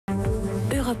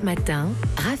Europe Matin,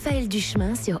 Raphaëlle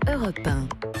Duchemin sur Europe 1.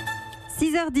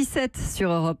 6h17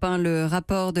 sur Europe 1, le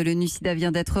rapport de l'ONUSIDA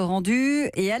vient d'être rendu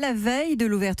et à la veille de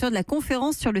l'ouverture de la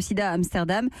conférence sur le sida à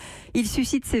Amsterdam, il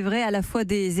suscite, c'est vrai, à la fois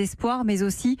des espoirs mais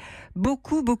aussi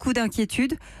beaucoup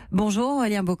d'inquiétudes. Bonjour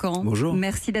Aurélien Beaucamp. Bonjour.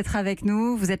 Merci d'être avec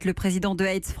nous. Vous êtes le président de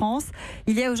AIDS France.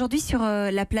 Il y a aujourd'hui sur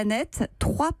la planète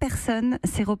 3 personnes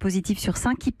séropositives sur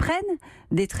 5 qui prennent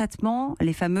des traitements,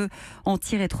 les fameux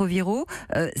antirétroviraux.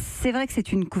 C'est vrai que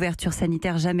c'est une couverture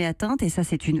sanitaire jamais atteinte et ça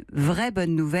c'est une vraie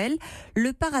bonne nouvelle.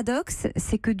 Le paradoxe,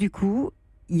 c'est que du coup,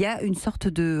 il y a une sorte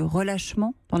de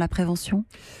relâchement dans la prévention.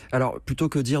 Alors, plutôt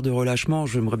que dire de relâchement,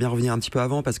 j'aimerais bien revenir un petit peu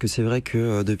avant parce que c'est vrai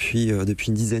que depuis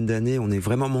une dizaine d'années, on est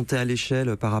vraiment monté à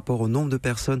l'échelle par rapport au nombre de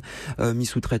personnes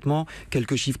mises sous traitement.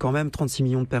 Quelques chiffres quand même, 36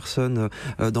 millions de personnes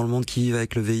dans le monde qui vivent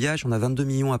avec le VIH. On a 22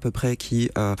 millions à peu près qui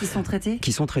sont traités.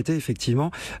 Qui sont traités,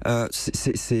 effectivement.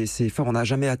 C'est fort, on n'a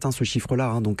jamais atteint ce chiffre-là.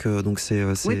 Hein, donc c'est...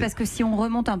 Oui, parce que si on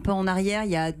remonte un peu en arrière,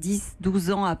 il y a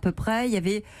 10-12 ans à peu près, il y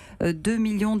avait 2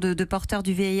 millions de porteurs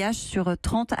du VIH sur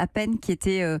 30 à peine qui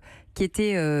étaient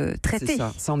traités. C'est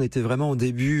ça. Ça, on était vraiment au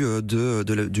début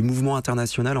du mouvement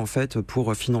international en fait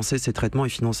pour financer ces traitements et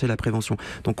financer la prévention.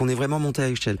 Donc on est vraiment monté à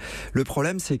l'échelle. Le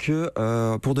problème, c'est que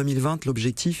pour 2020,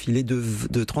 l'objectif, il est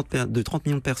de 30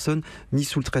 millions de personnes mises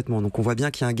sous le traitement. Donc on voit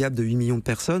bien qu'il y a un gap de 8 millions de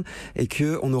personnes et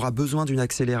qu'on aura besoin d'une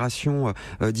accélération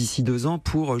d'ici 2 ans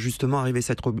pour justement arriver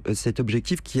à cet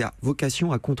objectif qui a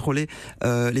vocation à contrôler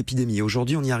l'épidémie.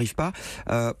 Aujourd'hui, on n'y arrive pas.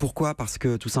 Pourquoi ? Parce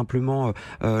que tout simplement,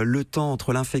 le temps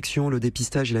entre l'infection, le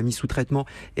dépistage et la mise sous traitement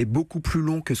est beaucoup plus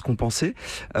long que ce qu'on pensait,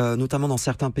 notamment dans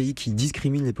certains pays qui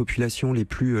discriminent les populations les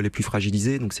plus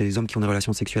fragilisées. Donc c'est les hommes qui ont des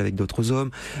relations sexuelles avec d'autres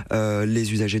hommes,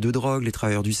 les usagers de drogue, les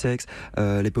travailleurs du sexe,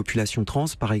 les populations trans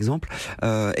par exemple.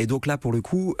 Et donc là pour le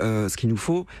coup, ce qu'il nous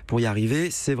faut pour y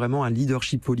arriver, c'est vraiment un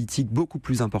leadership politique beaucoup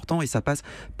plus important et ça passe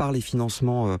par les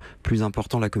financements plus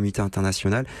importants de la communauté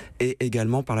internationale et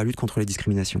également par la lutte contre les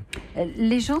discriminations.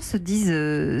 Les gens se disent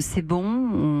c'est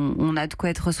bon, on a de quoi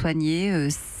être soigné,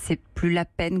 c'est plus la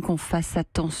peine qu'on fasse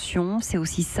attention. C'est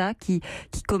aussi ça qui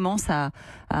commence à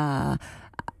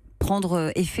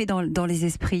prendre effet dans les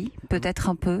esprits, peut-être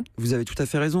un peu. Vous avez tout à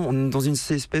fait raison. On est dans une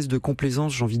espèce de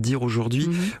complaisance, j'ai envie de dire aujourd'hui,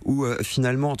 où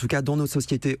finalement, en tout cas dans nos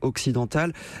sociétés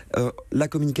occidentales, la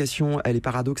communication, elle est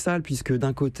paradoxale, puisque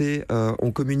d'un côté,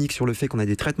 on communique sur le fait qu'on a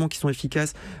des traitements qui sont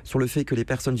efficaces, sur le fait que les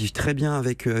personnes vivent très bien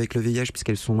avec le VIH,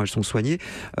 puisqu'elles sont soignées.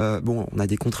 Bon, on a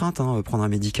des contraintes, hein, prendre un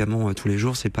médicament tous les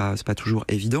jours, c'est pas toujours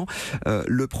évident.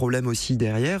 Le problème aussi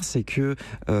derrière, c'est que,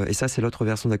 et ça c'est l'autre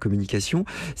version de la communication,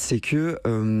 c'est que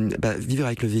vivre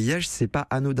avec le VIH, c'est pas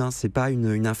anodin, c'est pas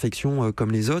une infection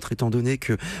comme les autres, étant donné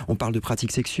que on parle de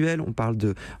pratiques sexuelles, on parle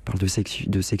de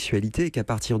sexualité, et qu'à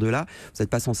partir de là, vous n'êtes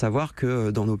pas sans savoir que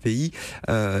dans nos pays,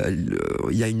 il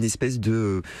y a une espèce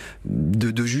de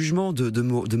jugement,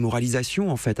 de moralisation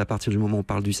en fait, à partir du moment où on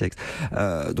parle du sexe.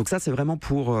 Donc ça, c'est vraiment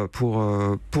pour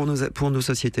nos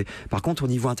sociétés. Par contre, au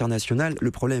niveau international,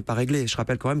 le problème n'est pas réglé. Je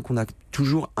rappelle quand même qu'on a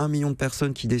toujours 1 million de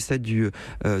personnes qui décèdent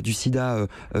du sida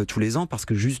tous les ans, parce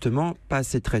que justement, pas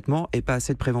assez de traitement et pas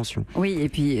assez de prévention. Oui, et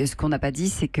puis ce qu'on n'a pas dit,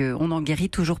 c'est qu'on n'en guérit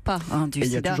toujours pas du sida. Il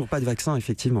n'y a toujours pas de vaccin,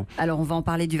 effectivement. Alors on va en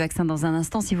parler du vaccin dans un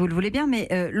instant, si vous le voulez bien, mais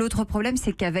l'autre problème,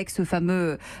 c'est qu'avec ce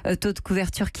fameux taux de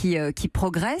couverture qui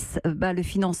progresse, le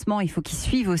financement, il faut qu'il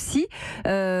suive aussi.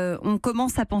 On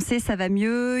commence à penser ça va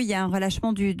mieux, il y a un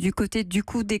relâchement du côté du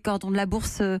coup des cordons de la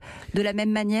bourse de la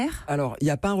même manière. Alors, il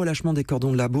n'y a pas un relâchement des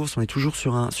cordons de la bourse, on est toujours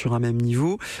sur un même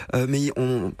niveau, mais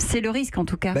c'est le risque en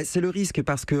tout cas. C'est le risque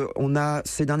parce que on a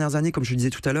ces dernières années, comme je le disais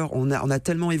tout à l'heure, on a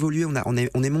tellement évolué, on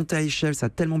est monté à échelle, ça a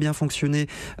tellement bien fonctionné,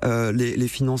 les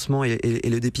financements et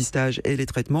le dépistage et les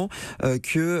traitements,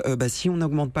 que si on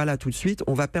n'augmente pas là tout de suite,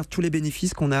 on va perdre tous les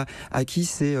bénéfices qu'on a acquis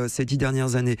ces 10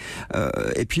 dernières années.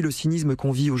 Et puis le cynisme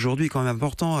qu'on vit aujourd'hui est quand même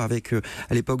important, avec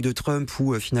à l'époque de Trump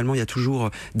où finalement il y a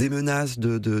toujours des menaces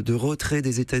de retrait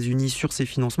des États-Unis sur ces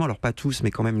financements, alors pas tous,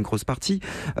 mais quand même une grosse partie.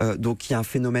 Donc il y a un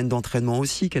phénomène d'entraînement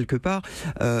aussi quelque part,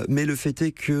 mais le fait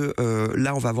est que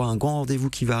là on va avoir un grand rendez-vous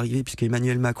qui va arriver, puisque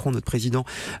Emmanuel Macron, notre président,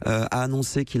 a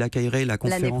annoncé qu'il accueillerait la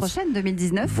conférence l'année prochaine,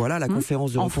 2019. Voilà, la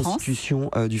conférence de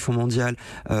reconstitution du Fonds mondial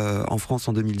en France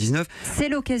en 2019. C'est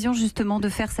l'occasion justement de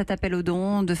faire cet appel aux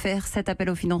dons, de faire cet appel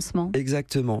au financement.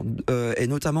 Exactement, et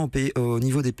notamment au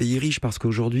niveau des pays riches, parce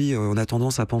qu'aujourd'hui on a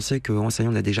tendance à penser que ça y est,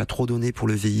 on a déjà trop donné pour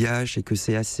le VIH et que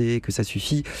c'est assez, que ça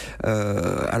suffit.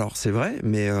 Alors c'est vrai,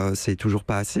 mais c'est toujours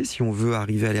pas assez si on veut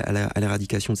arriver à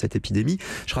l'éradication de cette épidémie.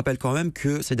 Je rappelle quand même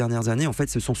que ces dernières années, en fait,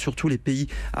 ce sont surtout les pays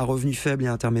à revenus faibles et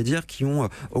intermédiaires qui ont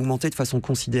augmenté de façon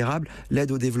considérable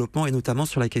l'aide au développement et notamment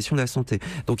sur la question de la santé.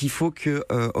 Donc il faut que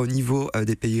au niveau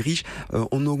des pays riches,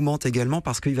 on augmente également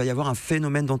parce qu'il va y avoir un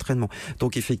phénomène d'entraînement.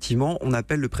 Donc effectivement, on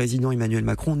appelle le président Emmanuel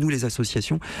Macron, nous les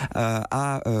associations,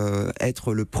 à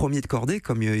être le premier de cordée,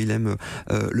 comme il aime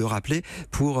le rappeler,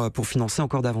 pour financer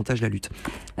encore davantage la lutte.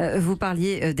 Vous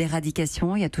parliez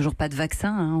d'éradication, il n'y a toujours pas de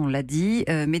vaccin, hein, on l'a dit,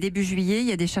 mais début juillet, il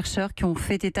y a des chercheurs qui ont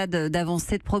fait état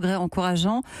d'avancées, de progrès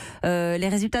encourageants. Les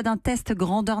résultats d'un test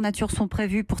grandeur nature sont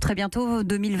prévus pour très bientôt,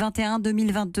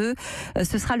 2021-2022.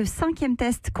 Ce sera le 5e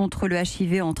test contre le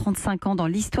HIV en 35 ans dans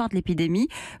l'histoire de l'épidémie.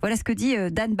 Voilà ce que dit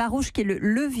Dan Barouche, qui est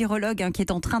le virologue qui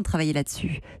est en train de travailler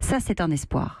là-dessus. Ça, c'est un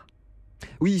espoir.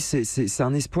 Oui, c'est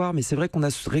un espoir, mais c'est vrai qu'on a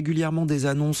régulièrement des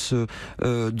annonces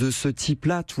de ce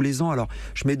type-là tous les ans. Alors,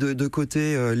 je mets de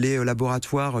côté les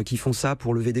laboratoires qui font ça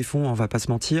pour lever des fonds, on va pas se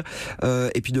mentir.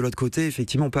 Et puis de l'autre côté,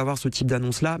 effectivement, on peut avoir ce type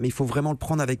d'annonce-là, mais il faut vraiment le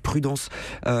prendre avec prudence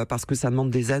parce que ça demande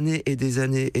des années et des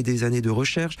années et des années de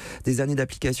recherche, des années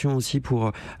d'application aussi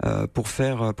pour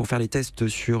faire les tests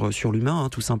sur l'humain,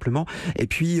 tout simplement. Et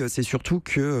puis, c'est surtout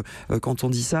que quand on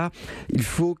dit ça, il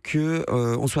faut que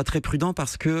on soit très prudent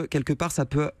parce que quelque part, ça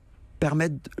peut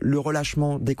permettre le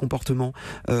relâchement des comportements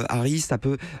à risque, ça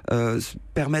peut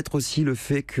permettre aussi le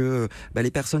fait que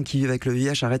les personnes qui vivent avec le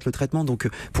VIH arrêtent le traitement. Donc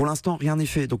pour l'instant, rien n'est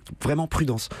fait, donc vraiment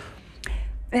prudence.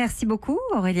 Merci beaucoup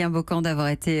Aurélien Beaucamp d'avoir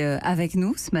été avec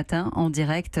nous ce matin en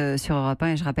direct sur Europe 1.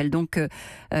 Et je rappelle donc que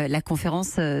la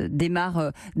conférence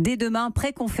démarre dès demain,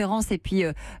 pré-conférence, et puis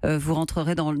vous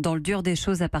rentrerez dans le dur des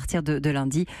choses à partir de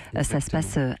lundi. Ça se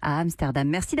passe à Amsterdam.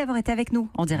 Merci d'avoir été avec nous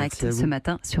en direct ce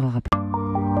matin sur Europe 1.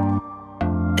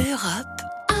 Europe